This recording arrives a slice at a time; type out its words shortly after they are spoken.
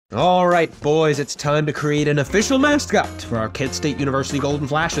All right, boys, it's time to create an official mascot for our Kent State University Golden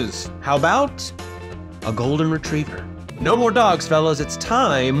Flashes. How about a golden retriever? No more dogs, fellas. It's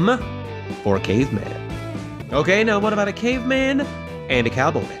time for a caveman. Okay, now what about a caveman and a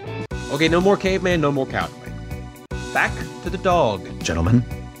cowboy? Okay, no more caveman, no more cowboy. Back to the dog, gentlemen.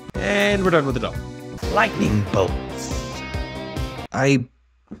 And we're done with the dog. Lightning bolts. An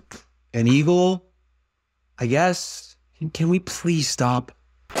eagle, I guess. Can we please stop?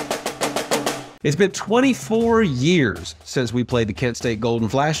 It's been 24 years since we played the Kent State Golden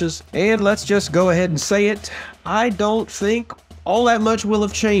Flashes, and let's just go ahead and say it, I don't think all that much will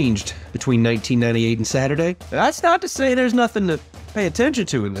have changed between 1998 and Saturday. That's not to say there's nothing to pay attention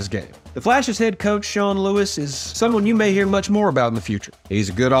to in this game. The Flashes head coach, Sean Lewis, is someone you may hear much more about in the future. He's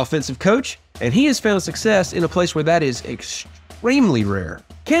a good offensive coach, and he has found success in a place where that is extremely rare.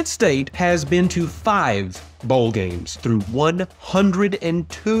 Kent State has been to 5 bowl games through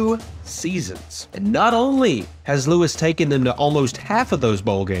 102 seasons. And not only has Lewis taken them to almost half of those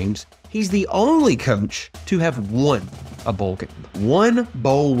bowl games, he's the only coach to have won a bowl game. 1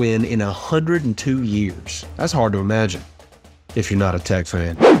 bowl win in 102 years. That's hard to imagine if you're not a Tech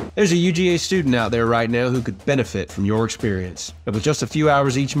fan. There's a UGA student out there right now who could benefit from your experience. And with just a few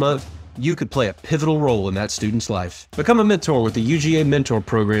hours each month, you could play a pivotal role in that student's life. Become a mentor with the UGA Mentor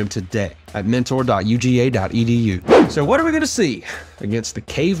program today at mentor.uga.edu. So what are we going to see against the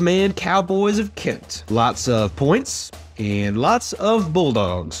Caveman Cowboys of Kent? Lots of points and lots of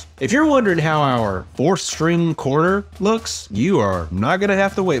Bulldogs. If you're wondering how our 4th string corner looks, you are not going to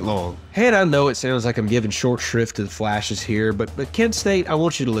have to wait long. And I know it sounds like I'm giving short shrift to the Flashes here, but Kent State, I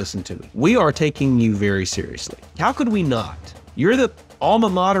want you to listen to me. We are taking you very seriously. How could we not? You're the alma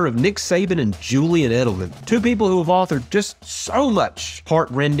mater of Nick Saban and Julian Edelman, 2 people who have authored just so much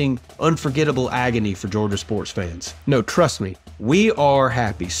heart-rending, unforgettable agony for Georgia sports fans. No, trust me, we are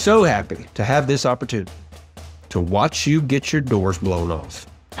happy, so happy to have this opportunity to watch you get your doors blown off.